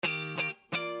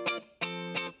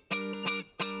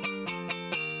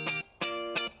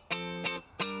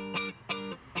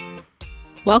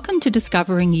Welcome to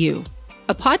Discovering You,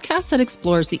 a podcast that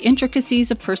explores the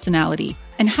intricacies of personality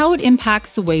and how it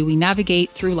impacts the way we navigate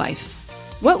through life.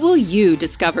 What will you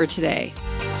discover today?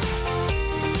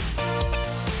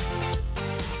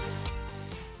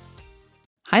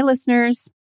 Hi,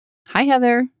 listeners. Hi,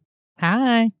 Heather.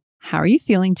 Hi. How are you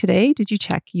feeling today? Did you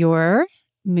check your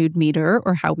mood meter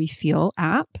or how we feel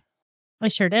app? I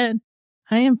sure did.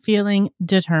 I am feeling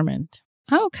determined.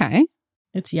 Oh, okay.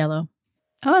 It's yellow.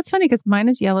 Oh, that's funny because mine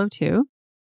is yellow too.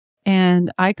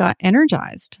 And I got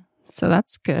energized. So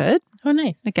that's good. Oh,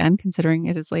 nice. Again, considering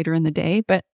it is later in the day.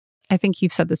 But I think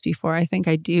you've said this before. I think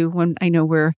I do when I know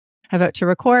we're about to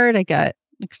record. I get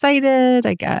excited.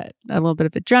 I get a little bit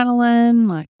of adrenaline,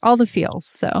 like all the feels.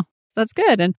 So that's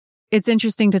good. And it's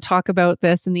interesting to talk about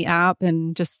this in the app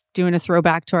and just doing a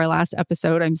throwback to our last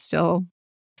episode. I'm still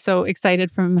so excited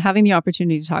from having the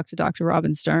opportunity to talk to Dr.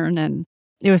 Robin Stern. And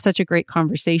it was such a great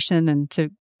conversation and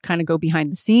to kind of go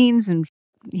behind the scenes and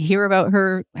hear about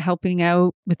her helping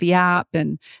out with the app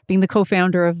and being the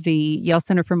co-founder of the Yale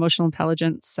Center for Emotional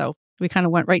Intelligence. So we kind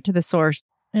of went right to the source.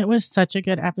 It was such a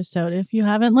good episode. If you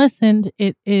haven't listened,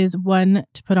 it is one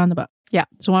to put on the book. Yeah.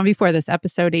 So one before this,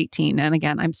 episode 18. And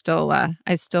again, I still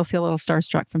feel a little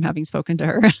starstruck from having spoken to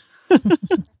her.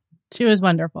 She was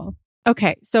wonderful.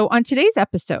 Okay, so on today's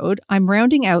episode, I'm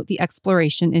rounding out the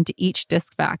exploration into each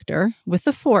disc factor with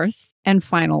the fourth and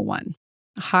final one,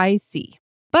 high C,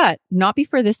 but not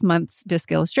before this month's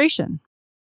disc illustration.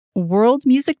 World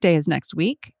Music Day is next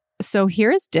week, so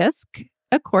here is disc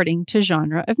according to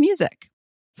genre of music.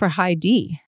 For high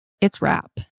D, it's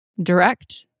rap,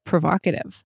 direct,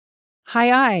 provocative.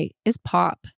 High I is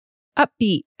pop,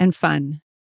 upbeat and fun.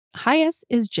 High S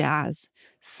is jazz,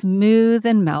 smooth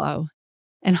and mellow.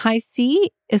 And high C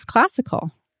is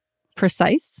classical,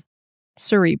 precise,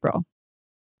 cerebral.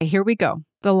 Here we go.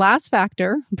 The last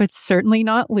factor, but certainly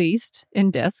not least in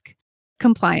DISC,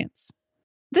 compliance.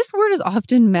 This word is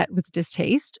often met with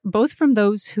distaste, both from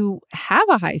those who have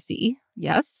a high C,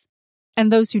 yes,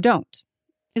 and those who don't.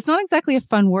 It's not exactly a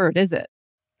fun word, is it?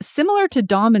 Similar to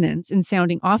dominance in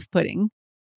sounding off-putting,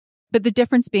 but the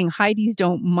difference being high Ds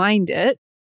don't mind it,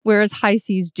 whereas high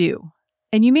Cs do.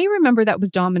 And you may remember that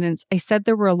with dominance, I said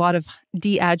there were a lot of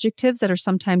D adjectives that are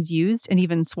sometimes used and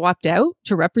even swapped out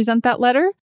to represent that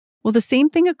letter. Well, the same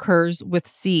thing occurs with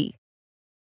C.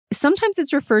 Sometimes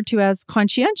it's referred to as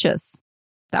conscientious.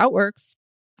 That works.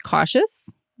 Cautious?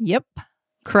 Yep.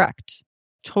 Correct.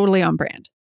 Totally on brand.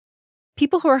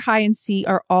 People who are high in C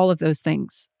are all of those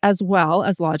things, as well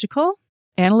as logical,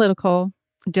 analytical,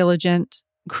 diligent,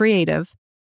 creative,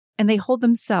 and they hold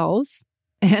themselves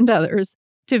and others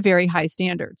to very high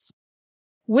standards.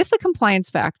 With the compliance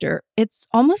factor, it's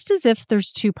almost as if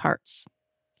there's two parts.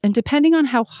 And depending on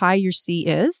how high your C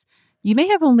is, you may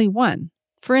have only one.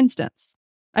 For instance,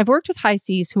 I've worked with high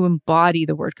Cs who embody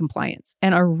the word compliance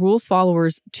and are rule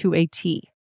followers to a T.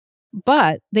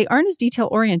 But they aren't as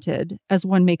detail-oriented as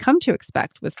one may come to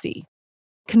expect with C.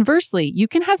 Conversely, you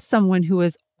can have someone who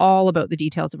is all about the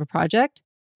details of a project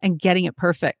and getting it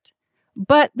perfect.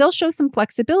 But they'll show some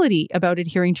flexibility about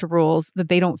adhering to rules that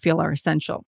they don't feel are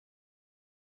essential.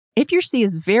 If your C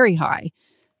is very high,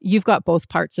 you've got both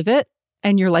parts of it,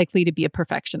 and you're likely to be a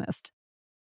perfectionist.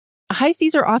 High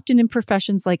Cs are often in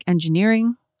professions like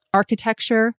engineering,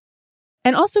 architecture,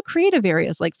 and also creative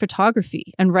areas like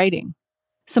photography and writing.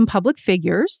 Some public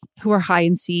figures who are high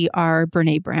in C are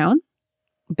Brené Brown,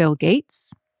 Bill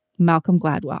Gates, Malcolm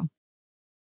Gladwell.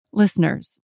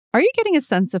 Listeners, are you getting a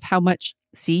sense of how much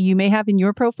C you may have in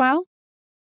your profile?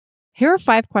 Here are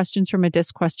 5 questions from a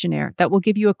DISC questionnaire that will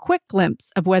give you a quick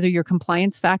glimpse of whether your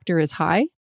compliance factor is high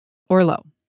or low.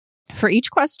 For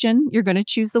each question, you're going to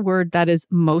choose the word that is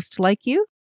most like you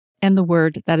and the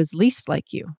word that is least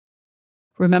like you.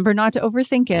 Remember not to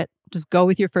overthink it. Just go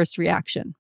with your first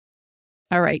reaction.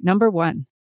 All right, number 1.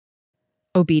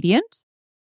 Obedient,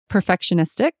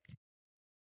 perfectionistic,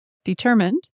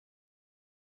 determined,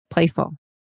 playful.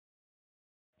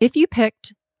 If you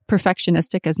picked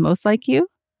perfectionistic as most like you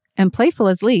and playful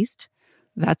as least,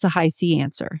 that's a high C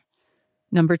answer.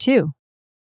 Number 2,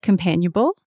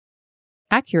 companionable,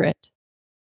 accurate,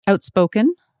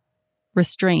 outspoken,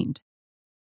 restrained.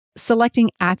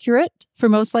 Selecting accurate for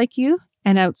most like you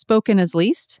and outspoken as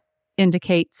least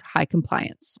indicates high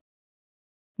compliance.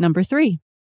 Number 3,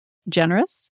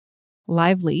 generous,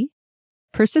 lively,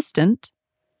 persistent,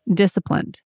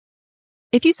 disciplined.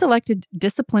 If you selected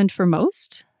disciplined for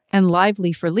most and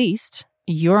lively for least,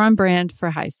 you're on brand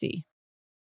for high C.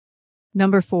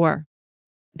 Number 4,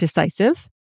 decisive,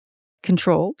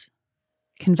 controlled,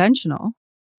 conventional,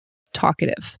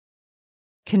 talkative.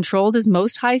 Controlled is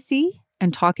most high C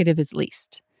and talkative is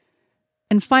least.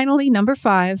 And finally, number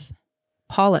 5,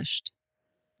 polished,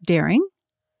 daring,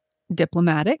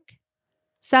 diplomatic,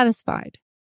 satisfied.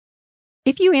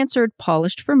 If you answered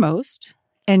polished for most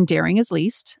and daring is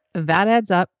least, that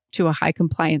adds up to a high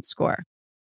compliance score.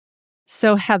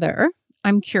 So Heather,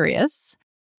 I'm curious,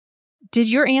 did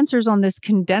your answers on this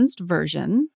condensed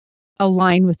version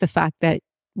align with the fact that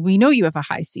we know you have a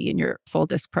high C in your full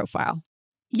disc profile?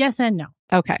 Yes and no.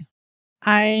 Okay.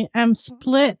 I am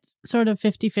split sort of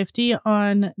 50-50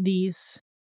 on these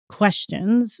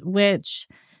questions, which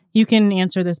you can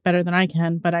answer this better than I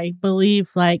can, but I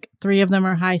believe like 3 of them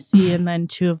are high C and then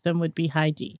 2 of them would be high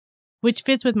D, which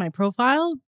fits with my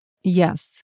profile.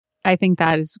 Yes. I think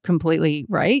that is completely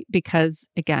right because,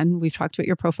 again, we've talked about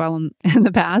your profile in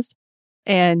the past,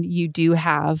 and you do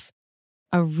have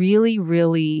a really,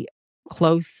 really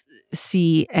close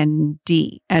C and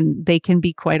D, and they can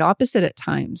be quite opposite at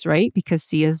times, right? Because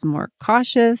C is more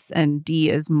cautious and D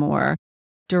is more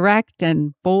direct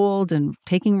and bold and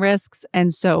taking risks.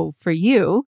 And so for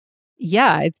you,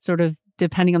 yeah, it's sort of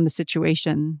depending on the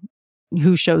situation,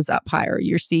 who shows up higher,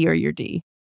 your C or your D.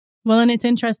 Well, and it's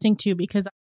interesting too, because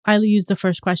I'll use the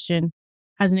first question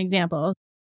as an example.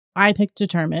 I picked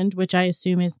determined, which I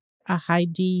assume is a high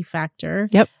D factor.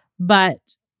 Yep. But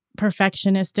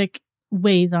perfectionistic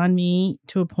weighs on me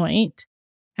to a point.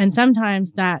 And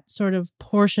sometimes that sort of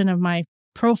portion of my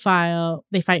profile,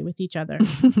 they fight with each other.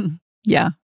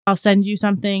 Yeah. I'll send you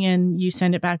something and you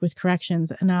send it back with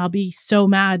corrections, and I'll be so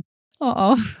mad.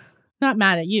 Oh, not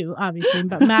mad at you, obviously,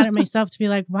 but mad at myself to be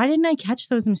like, why didn't I catch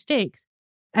those mistakes?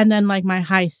 And then like my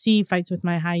high C fights with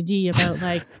my high D about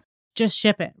like, just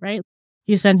ship it, right?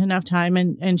 You spent enough time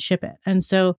and ship it. And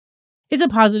so it's a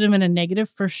positive and a negative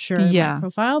for sure in my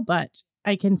profile, but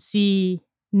I can see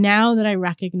now that I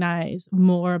recognize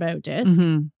more about DISC,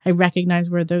 I recognize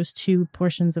where those 2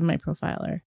 portions of my profile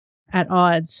are at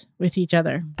odds with each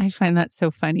other. I find that so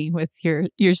funny with your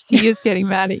C is getting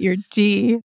mad at your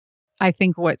D. I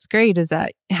think what's great is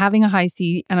that having a high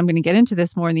C, and I'm going to get into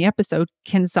this more in the episode,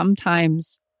 can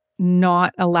sometimes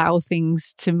not allow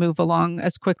things to move along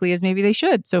as quickly as maybe they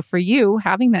should. So for you,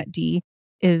 having that D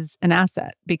is an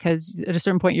asset because at a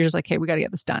certain point, you're just like, hey, we got to get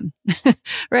this done,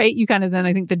 right? You kind of then,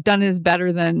 I think the done is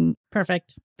better than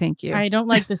perfect. Thank you. I don't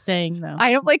like the saying though.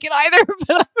 I don't like it either,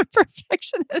 but I'm a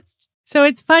perfectionist. So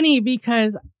it's funny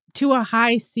because to a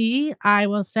high C, I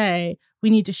will say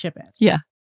we need to ship it. Yeah.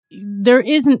 There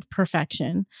isn't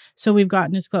perfection. So we've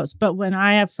gotten as close. But when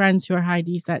I have friends who are high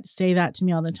Ds that say that to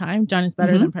me all the time, done is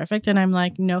better than perfect. And I'm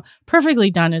like, no,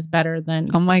 perfectly done is better than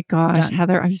Oh my gosh, done.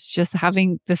 Heather, I was just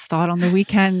having this thought on the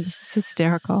weekend. This is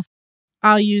hysterical.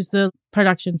 I'll use the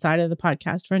production side of the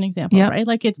podcast for an example, right?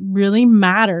 Like it really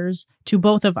matters to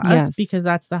both of us because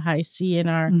that's the high C in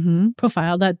our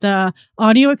profile, that the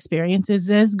audio experience is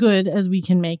as good as we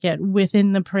can make it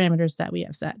within the parameters that we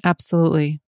have set.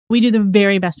 Absolutely. We do the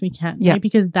very best we can, right?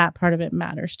 Because that part of it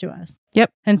matters to us.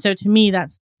 Yep. And so to me,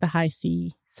 that's the high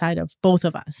C side of both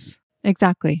of us.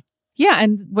 Exactly. Yeah.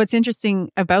 And what's interesting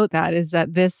about that is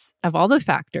that this, of all the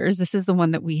factors, this is the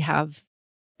one that we have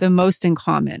the most in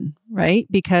common, right?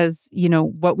 Because, you know,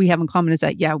 what we have in common is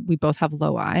that, we both have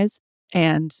low I's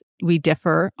and we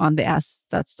differ on the S.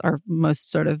 That's our most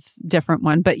sort of different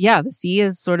one. But the C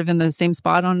is sort of in the same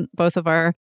spot on both of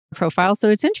our profiles. So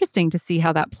it's interesting to see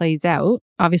how that plays out.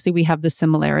 Obviously, we have the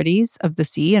similarities of the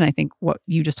C. And I think what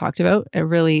you just talked about,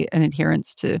 really an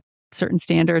adherence to certain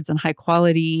standards and high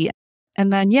quality.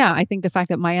 And then, I think the fact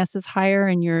that my S is higher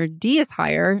and your D is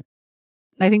higher,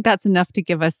 I think that's enough to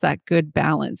give us that good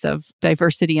balance of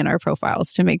diversity in our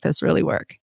profiles to make this really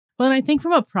work. Well, and I think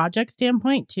from a project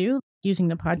standpoint too, using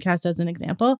the podcast as an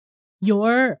example,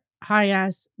 your high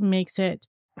S makes it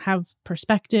have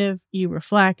perspective, you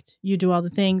reflect, you do all the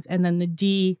things, and then the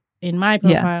D in my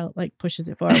profile like pushes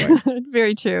it forward.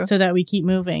 Very true. So that we keep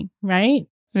moving, right?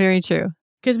 Very true.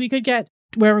 Because we could get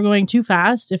where we're going too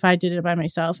fast if I did it by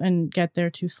myself and get there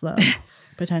too slow,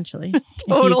 potentially.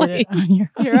 Totally. If you did it on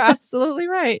your own. You're absolutely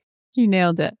right. You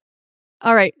nailed it.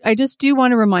 All right. I just do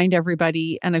want to remind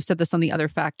everybody, and I've said this on the other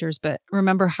factors, but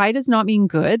remember, high does not mean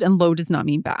good and low does not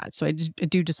mean bad. So I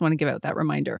do just want to give out that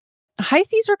reminder. High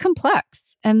Cs are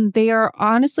complex and they are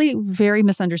honestly very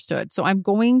misunderstood. So I'm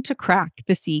going to crack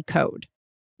the C code.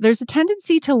 There's a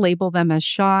tendency to label them as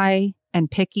shy and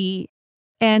picky,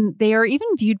 and they are even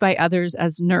viewed by others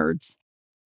as nerds.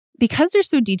 Because they're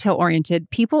so detail-oriented,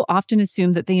 people often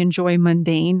assume that they enjoy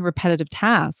mundane, repetitive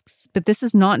tasks, but this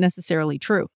is not necessarily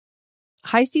true.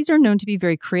 High Cs are known to be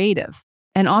very creative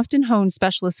and often hone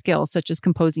specialist skills such as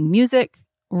composing music,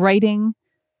 writing,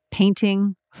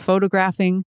 painting,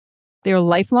 photographing. They are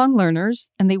lifelong learners,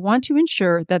 and they want to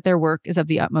ensure that their work is of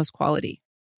the utmost quality.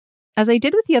 As I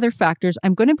did with the other factors,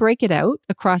 I'm going to break it out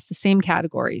across the same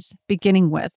categories,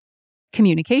 beginning with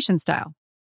communication style.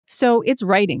 So it's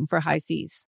writing for high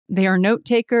Cs. They are note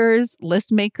takers,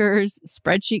 list makers,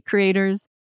 spreadsheet creators,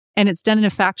 and it's done in a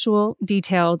factual,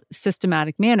 detailed,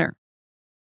 systematic manner.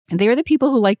 And they are the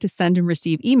people who like to send and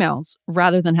receive emails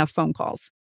rather than have phone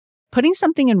calls. Putting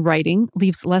something in writing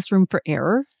leaves less room for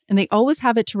error, and they always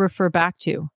have it to refer back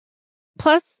to.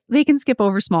 Plus, they can skip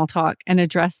over small talk and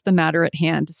address the matter at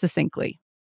hand succinctly.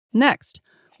 Next,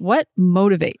 what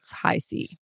motivates high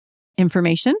C?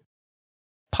 Information,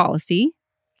 policy,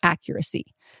 accuracy.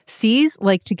 Cs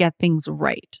like to get things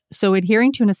right, so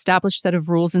adhering to an established set of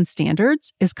rules and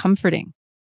standards is comforting.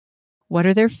 What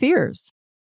are their fears?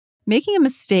 Making a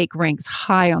mistake ranks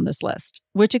high on this list,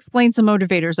 which explains the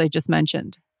motivators I just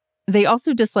mentioned. They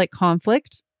also dislike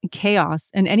conflict, chaos,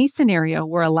 and any scenario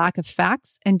where a lack of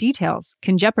facts and details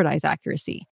can jeopardize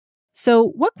accuracy. So,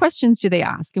 what questions do they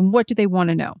ask and what do they want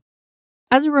to know?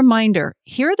 As a reminder,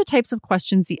 here are the types of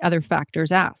questions the other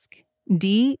factors ask.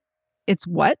 D, it's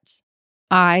what.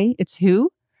 I, it's who.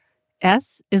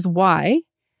 S is why.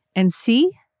 And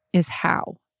C is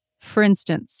how. For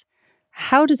instance,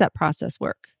 how does that process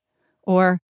work?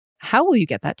 Or how will you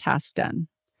get that task done?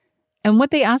 And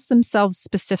what they ask themselves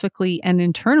specifically and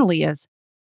internally is,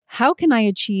 how can I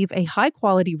achieve a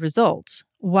high-quality result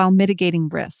while mitigating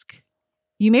risk?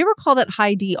 You may recall that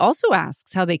high D also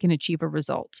asks how they can achieve a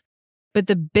result. But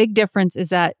the big difference is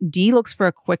that D looks for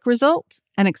a quick result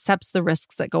and accepts the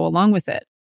risks that go along with it.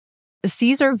 The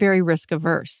Cs are very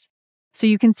risk-averse, so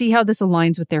you can see how this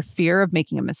aligns with their fear of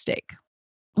making a mistake.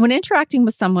 When interacting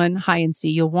with someone high in C,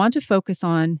 you'll want to focus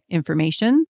on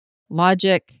information,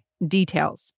 logic,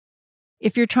 details.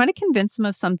 If you're trying to convince them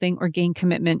of something or gain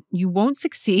commitment, you won't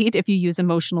succeed if you use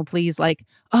emotional pleas like,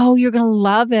 oh, you're going to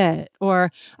love it, or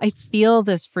I feel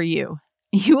this for you.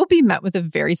 You will be met with a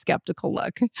very skeptical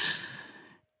look.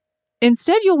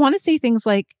 Instead, you'll want to say things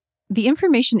like, the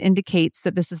information indicates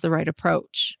that this is the right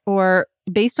approach, or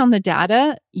based on the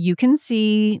data, you can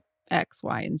see X,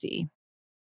 Y, and Z.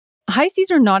 High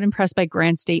Cs are not impressed by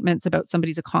grand statements about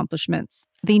somebody's accomplishments.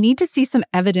 They need to see some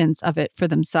evidence of it for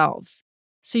themselves.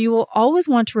 So you will always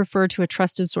want to refer to a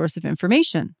trusted source of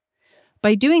information.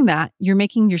 By doing that, you're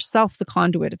making yourself the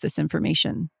conduit of this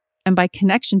information. And by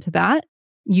connection to that,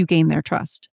 you gain their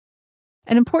trust.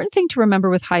 An important thing to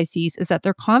remember with high Cs is that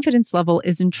their confidence level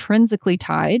is intrinsically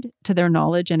tied to their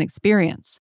knowledge and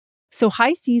experience. So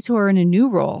high Cs who are in a new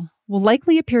role will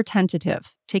likely appear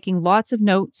tentative, taking lots of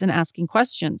notes and asking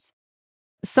questions.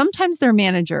 Sometimes their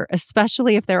manager,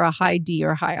 especially if they're a high D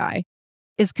or high I,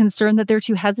 is concerned that they're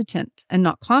too hesitant and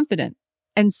not confident.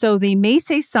 And so they may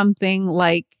say something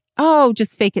like, oh,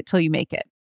 just fake it till you make it.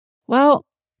 Well,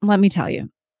 let me tell you,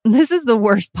 this is the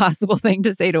worst possible thing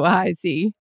to say to a high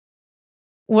C.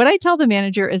 What I tell the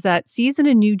manager is that Cs in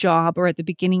a new job or at the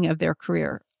beginning of their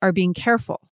career are being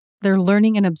careful. They're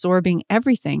learning and absorbing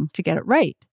everything to get it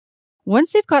right.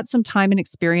 Once they've got some time and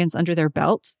experience under their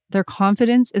belt, their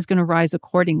confidence is going to rise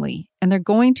accordingly, and they're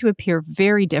going to appear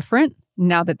very different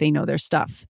now that they know their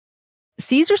stuff.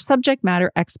 Cs are subject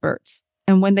matter experts,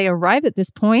 and when they arrive at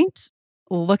this point,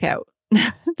 look out.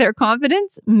 Their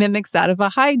confidence mimics that of a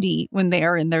high D when they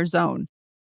are in their zone.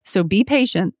 So be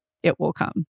patient, it will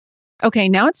come. Okay,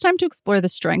 now it's time to explore the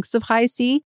strengths of high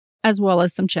C, as well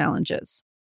as some challenges.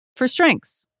 For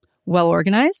strengths,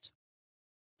 well-organized,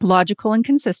 logical and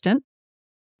consistent,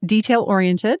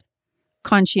 detail-oriented,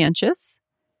 conscientious,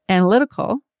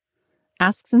 analytical,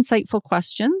 asks insightful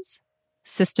questions,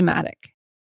 systematic.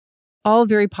 All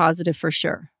very positive for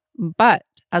sure. But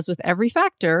as with every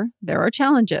factor, there are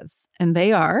challenges, and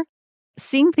they are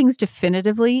seeing things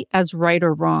definitively as right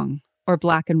or wrong, or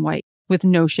black and white, with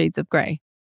no shades of gray.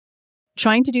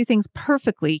 Trying to do things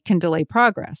perfectly can delay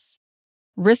progress.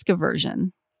 Risk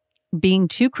aversion, being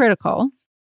too critical,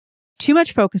 too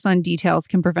much focus on details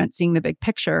can prevent seeing the big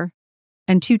picture,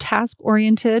 and too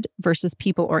task-oriented versus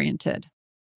people-oriented.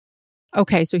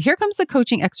 Okay, so here comes the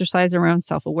coaching exercise around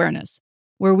self-awareness,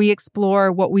 where we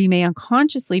explore what we may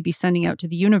unconsciously be sending out to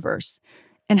the universe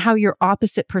and how your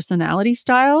opposite personality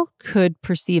style could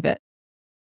perceive it.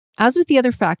 As with the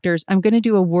other factors, I'm going to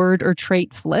do a word or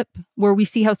trait flip where we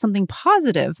see how something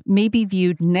positive may be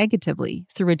viewed negatively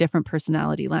through a different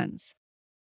personality lens.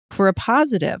 For a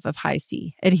positive of high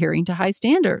C, adhering to high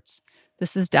standards.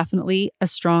 This is definitely a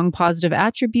strong positive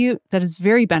attribute that is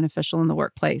very beneficial in the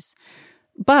workplace.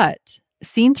 But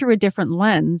seen through a different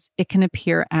lens, it can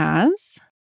appear as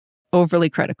overly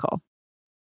critical.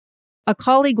 A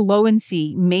colleague low in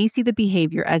C may see the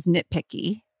behavior as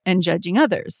nitpicky and judging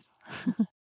others.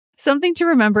 Something to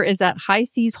remember is that high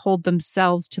Cs hold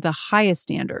themselves to the highest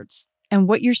standards, And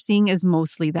what you're seeing is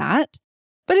mostly that.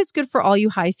 But it's good for all you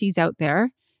high Cs out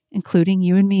there, including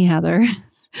you and me, Heather,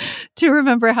 to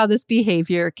remember how this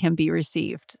behavior can be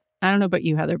received. I don't know about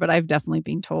you, Heather, but I've definitely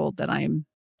been told that I'm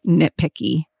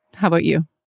nitpicky. How about you?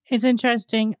 It's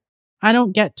interesting. I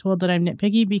don't get told that I'm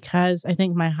nitpicky because I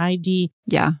think my high D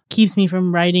keeps me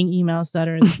from writing emails that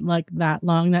are like that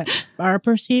long that are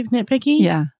perceived nitpicky.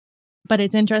 Yeah. But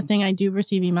it's interesting. I do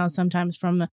receive emails sometimes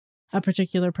from a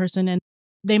particular person and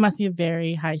they must be a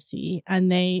very high C.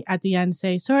 And they at the end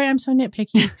say, sorry, I'm so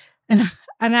nitpicky.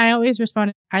 and I always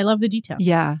respond, I love the detail.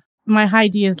 Yeah. My high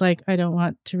D is like, I don't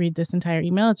want to read this entire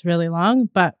email. It's really long.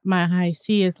 But my high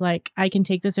C is like, I can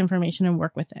take this information and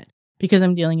work with it because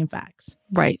I'm dealing in facts.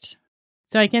 Right.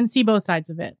 So I can see both sides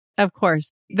of it. Of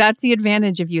course. That's the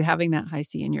advantage of you having that high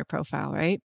C in your profile,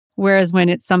 right? Whereas when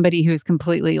it's somebody who's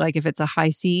completely like, if it's a high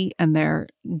C and they're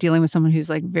dealing with someone who's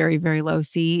like very, very low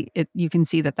C, you can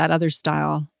see that other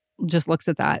style just looks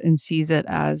at that and sees it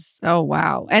as, oh,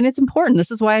 wow. And it's important.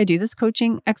 This is why I do this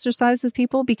coaching exercise with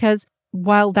people, because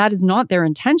while that is not their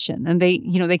intention and they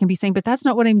can be saying, but that's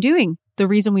not what I'm doing. The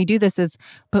reason we do this is,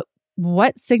 but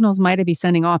what signals might I be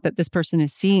sending off that this person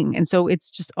is seeing? And so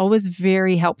it's just always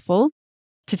very helpful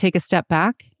to take a step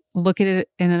back, look at it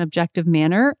in an objective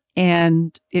manner,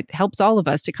 and it helps all of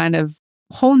us to kind of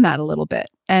hone that a little bit.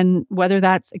 And whether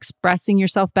that's expressing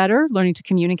yourself better, learning to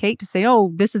communicate, to say,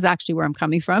 oh, this is actually where I'm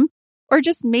coming from, or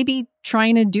just maybe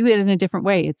trying to do it in a different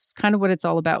way. It's kind of what it's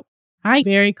all about. I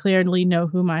very clearly know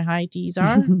who my high Ds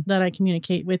are that I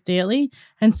communicate with daily.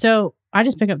 And so I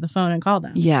just pick up the phone and call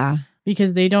them. Yeah.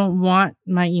 Because they don't want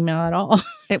my email at all.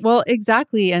 Well,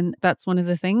 exactly. And that's one of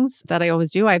the things that I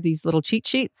always do. I have these little cheat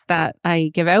sheets that I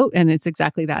give out, and it's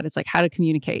exactly that. It's like how to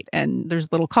communicate. And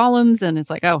there's little columns, and it's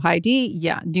like, oh, hi D.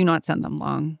 Yeah, do not send them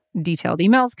long, detailed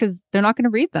emails because they're not going to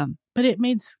read them. But it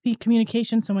makes the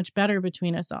communication so much better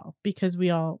between us all because we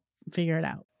all figure it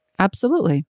out.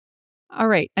 Absolutely. All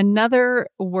right. Another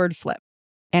word flip,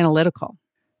 analytical.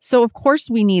 So of course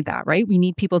we need that, right? We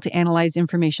need people to analyze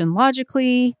information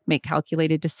logically, make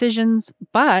calculated decisions,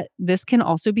 but this can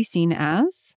also be seen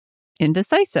as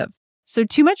indecisive. So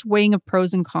too much weighing of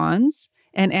pros and cons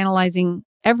and analyzing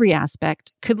every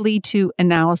aspect could lead to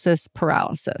analysis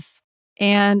paralysis.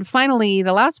 And finally,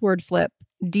 the last word flip,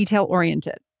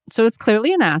 detail-oriented. So it's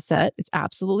clearly an asset. It's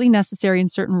absolutely necessary in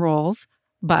certain roles,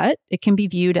 but it can be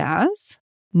viewed as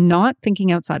not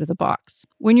thinking outside of the box.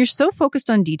 When you're so focused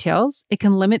on details, it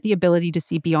can limit the ability to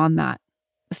see beyond that.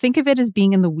 Think of it as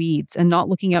being in the weeds and not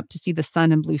looking up to see the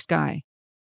sun and blue sky.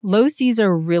 Low Cs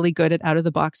are really good at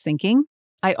out-of-the-box thinking.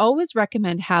 I always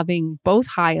recommend having both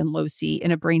high and low C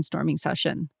in a brainstorming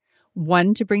session.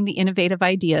 One to bring the innovative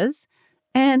ideas,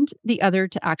 and the other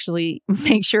to actually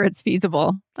make sure it's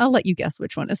feasible. I'll let you guess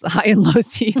which one is the high and low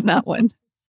C in that one.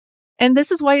 And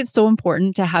this is why it's so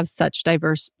important to have such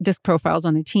diverse disc profiles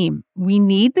on a team. We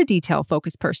need the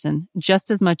detail-focused person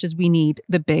just as much as we need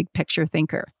the big picture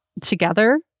thinker.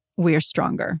 Together, we're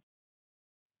stronger.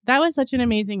 That was such an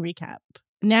amazing recap.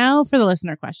 Now for the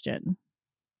listener question.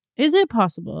 Is it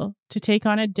possible to take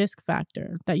on a disc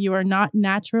factor that you are not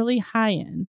naturally high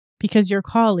in because your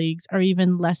colleagues are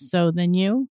even less so than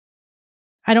you?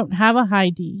 I don't have a high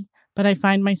D, but I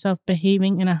find myself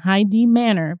behaving in a high D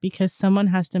manner because someone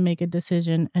has to make a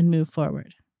decision and move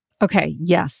forward. Okay,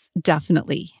 yes,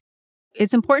 definitely.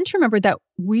 It's important to remember that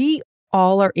we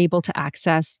all are able to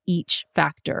access each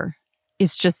factor.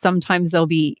 It's just sometimes they'll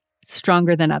be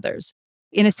stronger than others.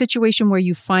 In a situation where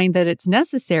you find that it's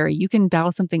necessary, you can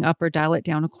dial something up or dial it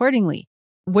down accordingly.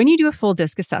 When you do a full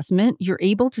disc assessment, you're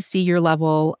able to see your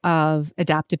level of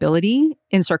adaptability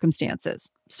in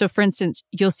circumstances. So for instance,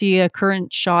 you'll see a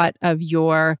current shot of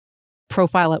your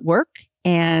profile at work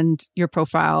and your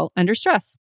profile under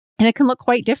stress. And it can look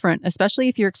quite different, especially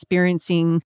if you're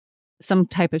experiencing some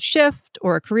type of shift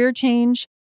or a career change.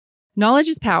 Knowledge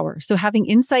is power. So having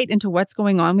insight into what's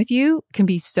going on with you can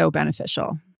be so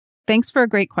beneficial. Thanks for a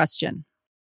great question.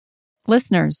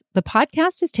 Listeners, the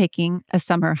podcast is taking a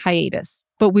summer hiatus,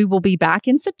 but we will be back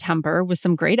in September with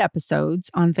some great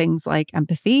episodes on things like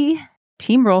empathy,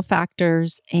 team role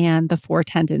factors, and the 4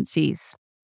 tendencies.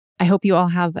 I hope you all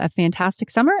have a fantastic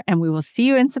summer, and we will see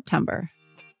you in September.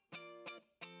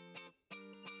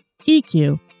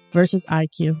 EQ versus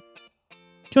IQ.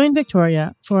 Join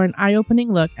Victoria for an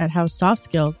eye-opening look at how soft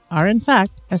skills are in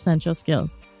fact essential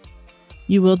skills.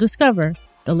 You will discover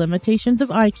the limitations of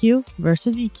IQ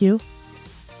versus EQ,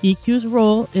 EQ's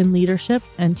role in leadership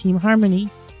and team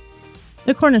harmony,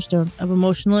 the cornerstones of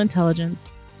emotional intelligence,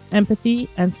 empathy,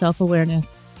 and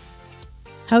self-awareness,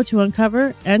 how to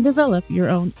uncover and develop your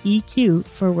own EQ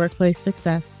for workplace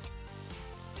success.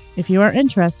 If you are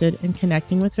interested in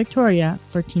connecting with Victoria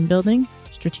for team building,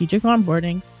 strategic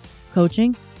onboarding,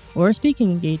 coaching, or speaking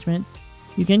engagement,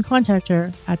 you can contact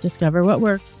her at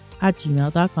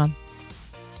discoverwhatworks@gmail.com.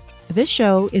 This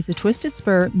show is a Twisted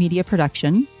Spur media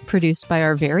production produced by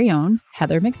our very own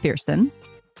Heather McPherson.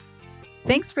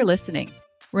 Thanks for listening.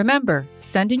 Remember,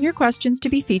 send in your questions to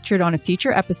be featured on a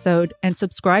future episode and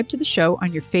subscribe to the show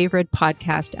on your favorite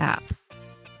podcast app.